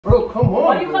Bro, come on.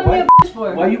 Why you calling me a bitch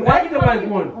for? Why you acting like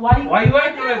one? Why you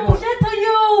acting like one? Shit to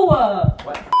you.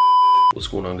 What's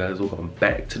going on, guys? Welcome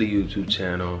back to the YouTube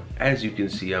channel. As you can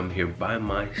see, I'm here by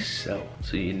myself,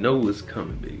 so you know what's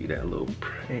coming, baby. That little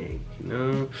prank, you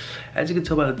know. As you can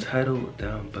tell by the title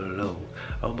down below,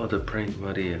 I'm about to prank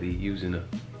my daddy using a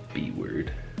B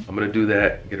word. I'm gonna do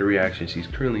that, get a reaction. She's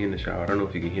currently in the shower. I don't know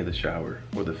if you can hear the shower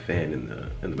or the fan in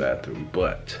the bathroom,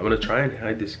 but I'm gonna try and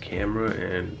hide this camera,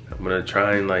 and I'm gonna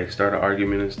try and like start an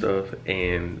argument and stuff,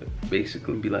 and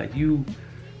basically be like, you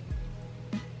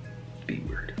B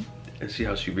word, and see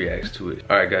how she reacts to it.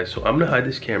 All right, guys, so I'm gonna hide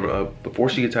this camera up before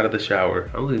she gets out of the shower.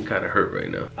 I'm looking kind of hurt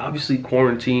right now. Obviously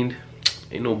quarantined.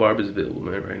 Ain't no barbers available,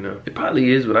 man, right now. It probably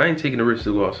is, but I ain't taking the risk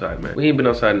to go outside, man. We ain't been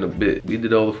outside in a bit. We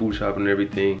did all the food shopping and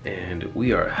everything, and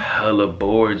we are hella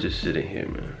bored just sitting here,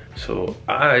 man. So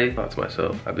I thought to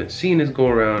myself, I've been seeing this go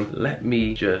around. Let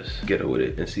me just get her with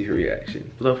it and see her reaction.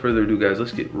 Without further ado, guys,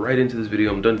 let's get right into this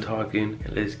video. I'm done talking,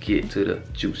 and let's get to the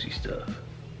juicy stuff.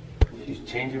 She's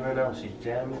changing right now. She's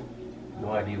jamming.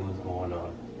 No idea what's going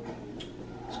on.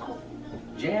 Let's go.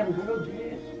 Jam, girl,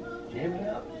 jam. Jam it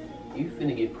up. You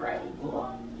finna get cracked, boy.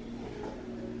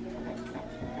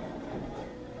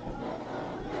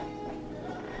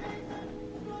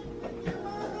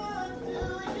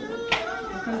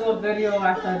 You can do a video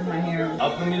after my hair.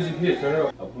 I'll put music here, turn it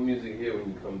off. I'll put music here when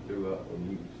you come through, when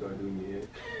you start doing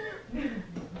your hair.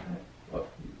 Oh.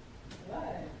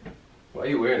 What? Why are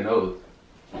you wearing those?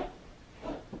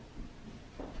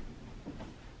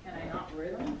 Can I not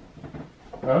wear them?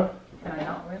 Huh? Can I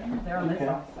not wear them? They're on this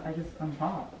box. I'm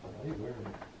hot. Why are you wearing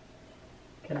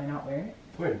it? Can I not wear it?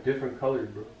 You're wearing different colors,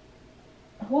 bro.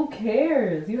 Who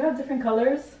cares? You have different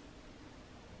colors.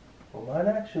 Well, mine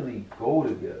actually go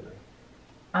together.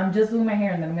 I'm just doing my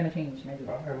hair and then I'm gonna change. Maybe.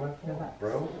 Alright, my fault, Relax.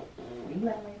 bro.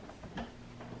 Relax.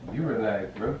 You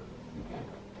relax, bro.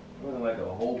 You're looking like a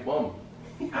whole bum.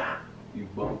 You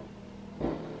bum.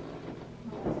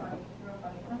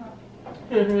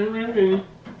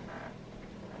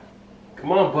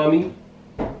 Come on, bummy.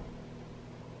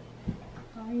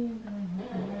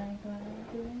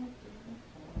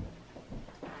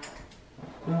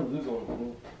 Lose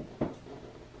on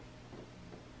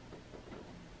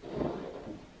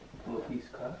little piece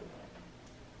cut.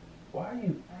 Why are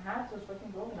you? My hat's was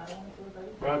freaking broken. I don't want to do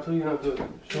it. Bro, I told you not to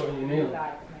shorten your nails.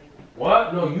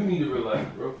 What? No, you need to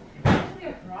relax, bro. What's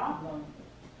your problem?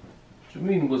 What you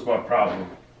mean, what's my problem?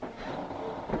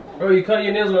 Bro, you cut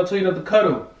your nails when I told you not to cut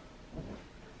them.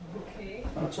 Okay.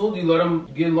 I told you let them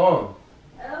get long.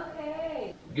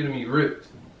 Okay. Getting me ripped.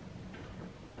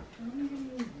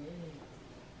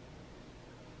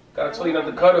 I told you not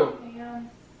to cut them.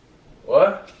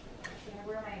 What? Can I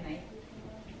wear my Nike?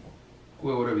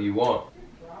 Wear whatever you want.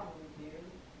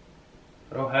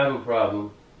 I don't have a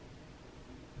problem.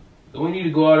 Don't we need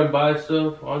to go out and buy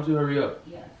stuff? Why don't you hurry up?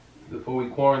 Yes. Before we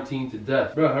quarantine to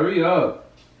death. Bro, hurry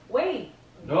up. Wait.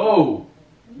 No.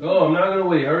 No, I'm not gonna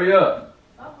wait. Hurry up.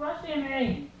 Stop rushing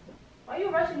me. Why are you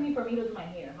rushing me for me to do my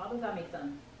hair? How does that make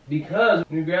sense? Because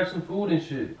we grab some food and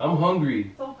shit. I'm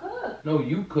hungry. So cook. No,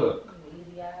 you cook. You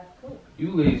lazy ass cook.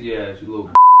 You lazy ass, you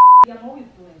little I'm always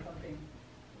doing something.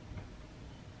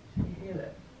 You hear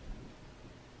that?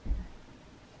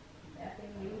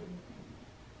 Nothing lazy.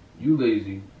 You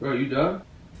lazy. Bro, you done?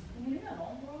 Can you leave me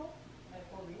alone, bro? Like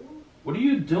for real? What are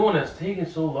you doing that's taking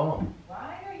so long?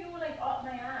 Why are you like up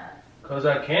my ass? Cause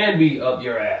I can be up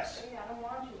your ass. Hey, I don't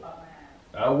want you up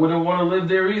my ass. I wouldn't want to live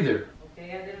there either.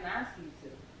 Okay, I didn't ask you to.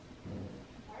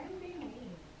 Why are you being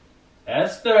mean?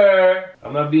 Esther!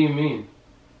 I'm not being mean.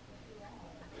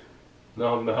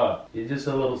 No, I'm not. You're just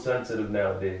a little sensitive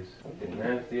nowadays. Fucking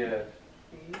nasty ass.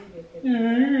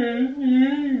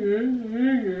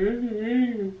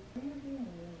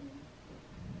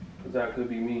 Cause I could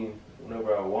be mean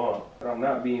whenever I want. But I'm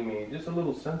not being mean. Just a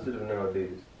little sensitive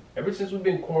nowadays. Ever since we've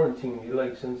been quarantined, you're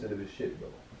like sensitive as shit, bro.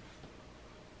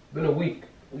 Been a week.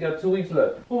 We got 2 weeks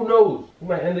left. Who knows? We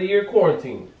might end the year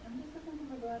quarantined. I'm just looking for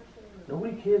my black shirt.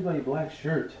 Nobody cares about your black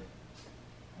shirt.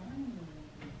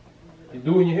 You're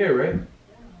doing your hair, right?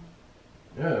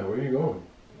 Yeah, where are you going?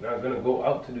 You're not gonna go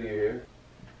out to do your hair.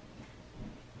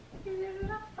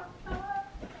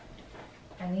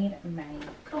 I need my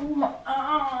come on.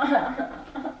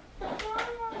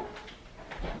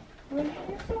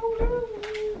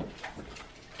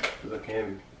 Cause I can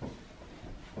be.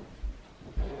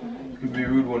 You could be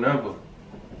rude whenever.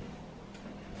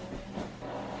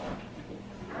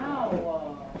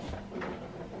 Ow.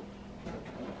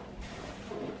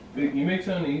 Can you make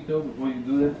something to eat though before you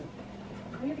do that?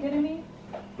 Are you kidding me?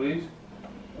 Please?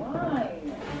 Why?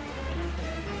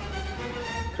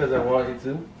 Because I want you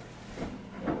to.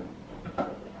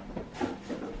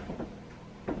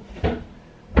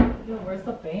 Dude, where's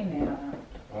the pain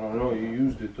at? I don't know, you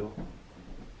used it though.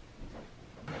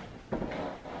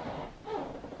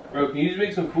 Bro, can you just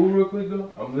make some food real quick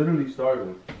though? I'm literally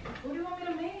starving. What do you want me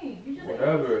to make? You just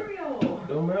Whatever. ate cereal.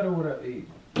 Don't matter what I ate.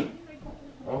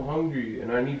 I'm hungry and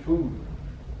I need food.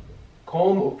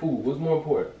 Comb or food? What's more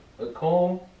important? A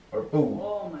comb or food?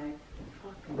 Oh my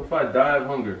fucking. What if I die of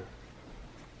hunger?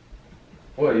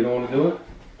 What, you don't want to do it?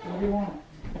 What do you want?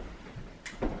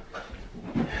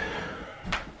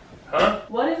 Huh?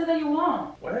 What is it that you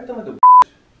want? Why acting like a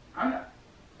I'm not.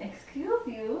 Excuse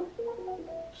you?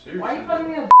 Seriously? Why are you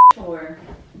calling me a for?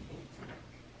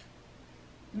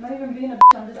 I'm not even being a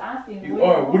I'm just asking. You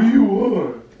are. What do you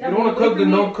want? Yeah, you don't want to cook,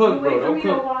 then don't cook, bro. Don't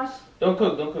cook. Wash. Don't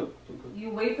cook. Don't cook. Don't cook. You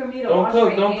wait for me to Don't wash cook.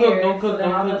 my Don't hair, cook. Don't cook. so then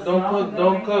Don't all the cook.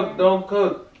 Don't stuff cook. and Don't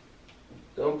cook.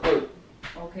 everything. Don't cook. Don't cook.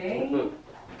 Okay. Don't cook.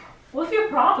 What's your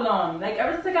problem? Like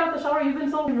ever since I got out the shower, you've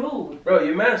been so rude. Bro,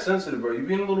 you're mad sensitive, bro. You're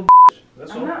being a little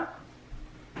That's I'm all. not.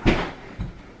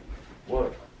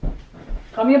 What?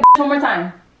 Call me a one more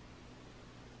time.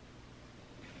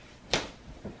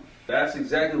 That's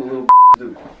exactly what little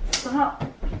do. Stop.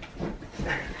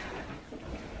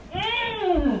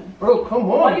 Bro, come on.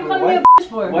 Why you bro. calling me a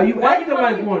for? Why you acting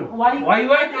like one? Why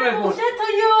you acting like one? Shit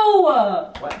to you.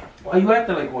 Why you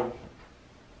acting like one?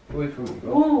 Wait for me,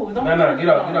 bro. Ooh, don't Nah, get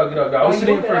out. I was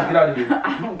sitting here first. Get out of here.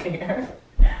 I don't care.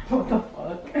 What the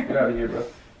fuck? Get out of here, bro.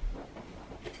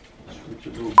 With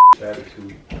your little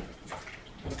attitude.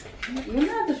 You're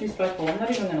not disrespectful. I'm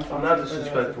not even gonna talk. I'm not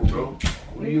disrespectful, bro.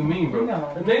 What do you mean, bro?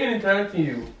 No. The nigga attacking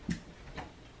you.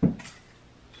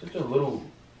 Such a little.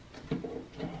 I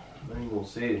ain't gonna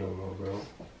say it no more, bro.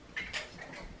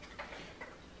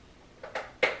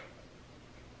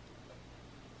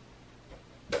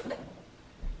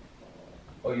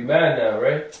 Oh, you mad now,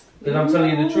 right? Because I'm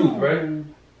telling you the truth, right?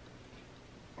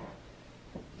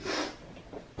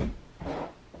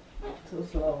 Too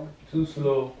slow. Too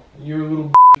slow. You're a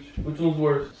little bitch. Which one's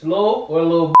worse? Slow or a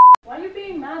little Why are you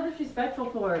being mad disrespectful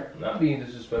for? I'm not being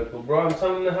disrespectful, bro. I'm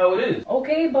telling you how it is.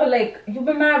 Okay, but like, you've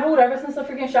been mad rude ever since the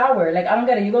freaking shower. Like, I don't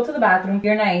get it. You go to the bathroom,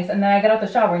 you're nice, and then I get out the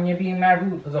shower and you're being mad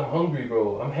rude. Because I'm hungry,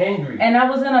 bro. I'm hangry. And I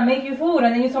was gonna make you food,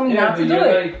 and then you told me not to do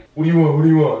it. Like, what do you want? What do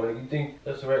you want? Like, you think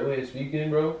that's the right way of speaking,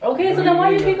 bro? Okay, so then why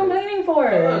you keep complaining for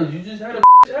it? You just had a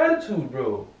attitude,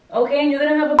 bro. Okay, and you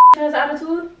didn't have a ass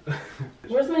attitude?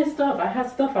 Where's my stuff? I had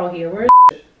stuff out here. Where's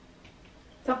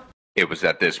Stop It was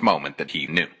at this moment that he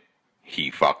knew. He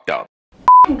fucked up.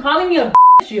 calling me a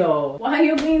yo? Why are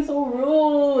you being so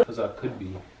rude? Because I could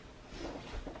be.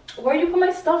 Where you put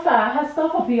my stuff at? I had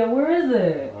stuff up here. Where is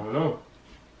it? I don't know.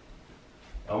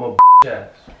 I'm a ass.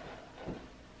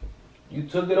 You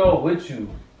took it all with you.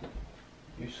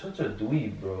 You're such a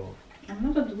dweeb, bro. I'm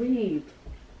not a dweeb.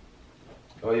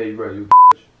 Oh yeah, you're right. You.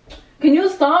 Can you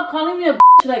stop calling me a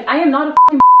Like, I am not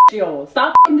a yo.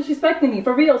 Stop disrespecting me.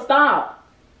 For real, stop.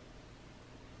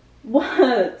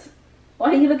 What?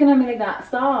 Why are you looking at me like that?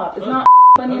 Stop. It's not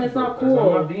funny and it's not cool.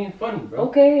 I'm not being funny, bro.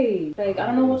 Okay. Like, I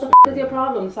don't know what the is your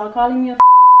problem. Stop calling me a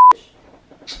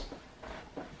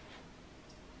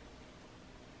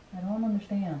I don't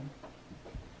understand.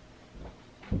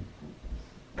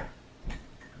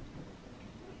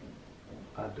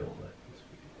 I don't like this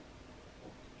video.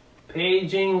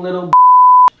 Paging little.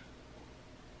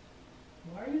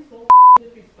 Why are you so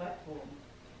disrespectful?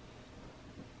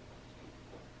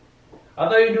 I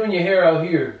thought you were doing your hair out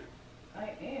here.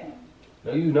 I am.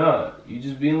 No, you not. You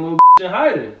just being a little and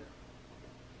hiding.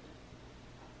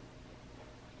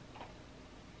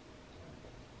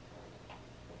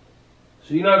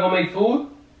 So you're not gonna make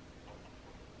food?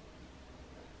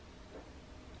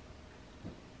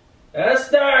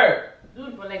 Esther!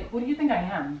 Dude, but like, who do you think I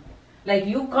am? Like,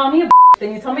 you call me a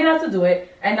then you tell me not to do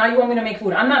it, and now you want me to make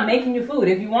food. I'm not making you food.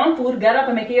 If you want food, get up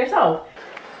and make it yourself.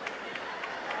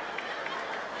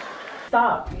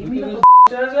 Stop. Leave me the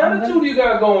That's attitude you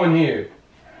got going here.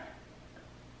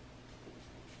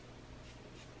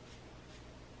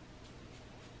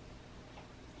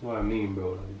 That's what I mean,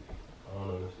 bro. Like, I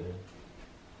don't understand.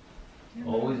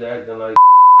 Always acting like.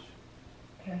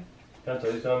 Okay. Can I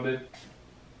tell you something, babe?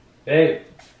 Babe.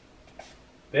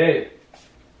 Babe.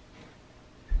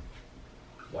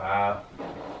 Wow.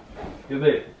 Yo,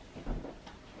 babe.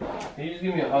 Can you just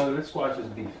give me a hug? Let's squash this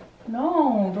beef.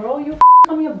 No, bro. You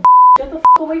call me a Get the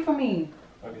away from me.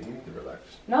 Okay, you need to relax.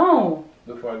 No.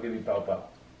 Before I give you pow pow.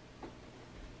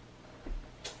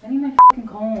 I need my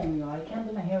comb, yo. I can't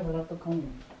do my hair without the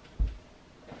comb.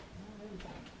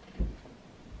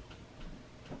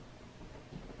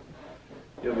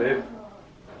 Yo, babe.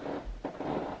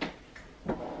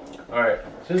 Alright,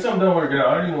 since I'm done working out,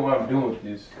 I don't even know what I'm doing with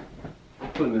this. I'm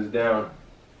putting this down.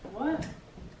 What?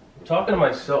 I'm talking to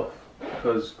myself.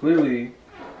 Because clearly,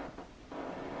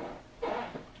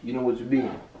 you know what you're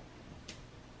being.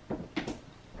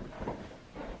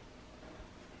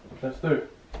 That's third.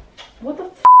 What the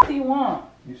f do you want?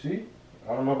 You see?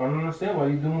 I don't know. I don't understand why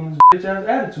you doing this bitch ass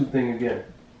attitude thing again.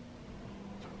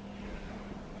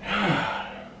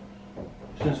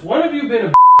 Since when have you been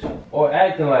a bitch or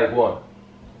acting like one?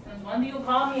 Since when do you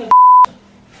call me a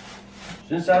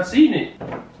Since I've seen it,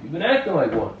 you've been acting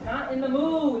like one. Not in the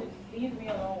mood. Leave me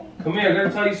alone. Come here, I gotta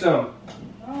tell you something.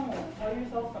 No, tell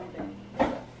yourself something.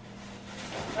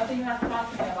 Nothing you have to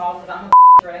talk to me about because I'm a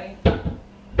right?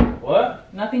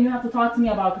 What? Nothing you have to talk to me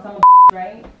about because I'm a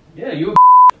right? Yeah, you a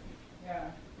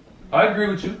Yeah. I agree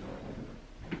with you.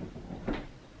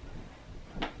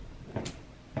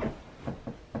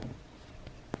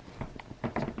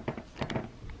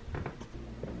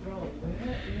 Bro,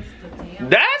 where is the damn...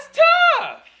 That's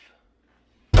tough!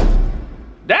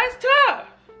 That's tough!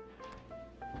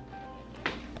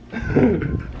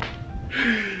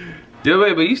 Yo,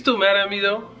 wait, but you still mad at me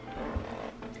though?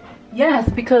 Yes,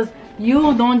 because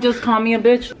you don't just call me a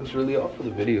bitch. That's really all for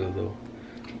the video though.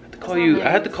 I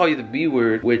had to call you the B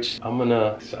word, which I'm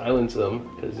gonna silence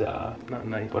them because not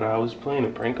nice. But I was playing a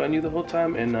prank on you the whole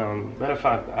time, and matter of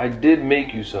fact, I did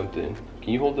make you something.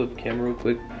 Can you hold the camera real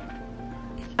quick?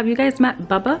 Have you guys met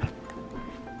Bubba?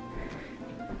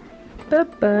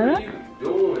 Bubba? What are you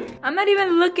doing? I'm not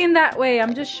even looking that way.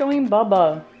 I'm just showing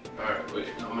Bubba. Alright, wait,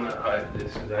 I'm gonna hide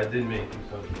this because I did make you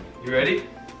something. You ready?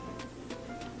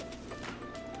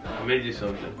 I made you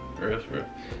something.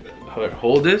 Alright,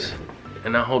 hold this.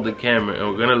 And I hold the camera and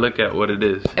we're gonna look at what it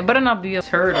is. It better not be a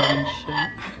turtle and shit.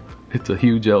 It's a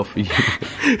huge L for you.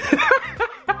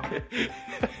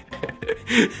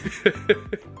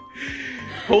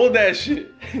 Hold that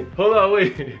shit. Hold on,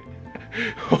 wait.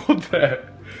 Hold that.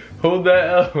 Hold that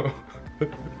L.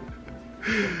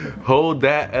 Hold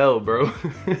that L, bro.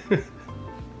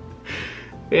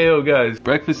 Hey, yo, guys.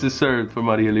 Breakfast is served for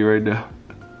Marieli right now.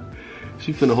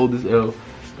 She finna hold this L.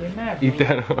 Eat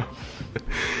that up.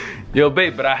 Yo,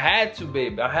 babe, but I had to,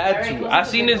 babe. I had to. I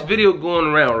seen this video going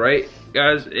around, right,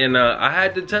 guys? And I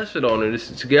had to test it on her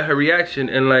to get her reaction.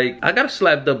 And, like, I got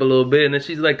slapped up a little bit. And then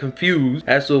she's, like, confused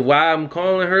as to why I'm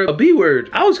calling her a B word.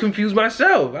 I was confused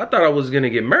myself. I thought I was going to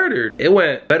get murdered. It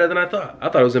went better than I thought. I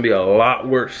thought it was going to be a lot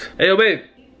worse. Hey, yo, babe.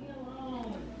 Leave me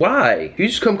alone. Why? Can you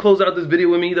just come close out this video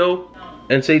with me, though? No.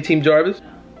 And say Team Jarvis? No.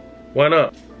 Why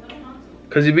not? I don't want to.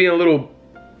 Because you're being a little...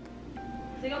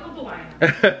 Siga con tu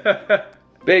vaina.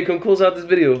 Babe, come close out this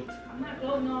video. I'm not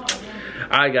going, no.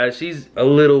 Alright guys, she's a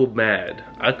little mad.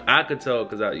 I could tell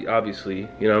because obviously,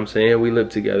 you know what I'm saying, we live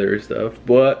together and stuff.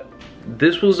 But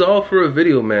this was all for a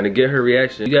video, man, to get her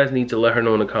reaction. You guys need to let her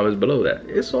know in the comments below that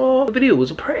it's all a video, it was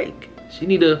a prank. She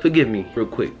need to forgive me real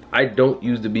quick. I don't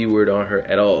use the B word on her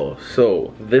at all,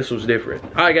 so this was different.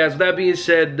 Alright guys, with that being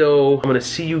said though, I'm gonna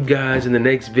see you guys in the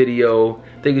next video.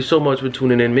 Thank you so much for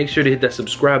tuning in. Make sure to hit that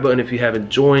subscribe button if you haven't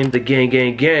joined the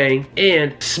gang,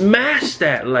 and smash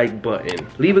that like button.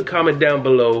 Leave a comment down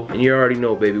below, and you already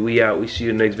know, baby, we out. We see you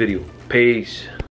in the next video. Peace.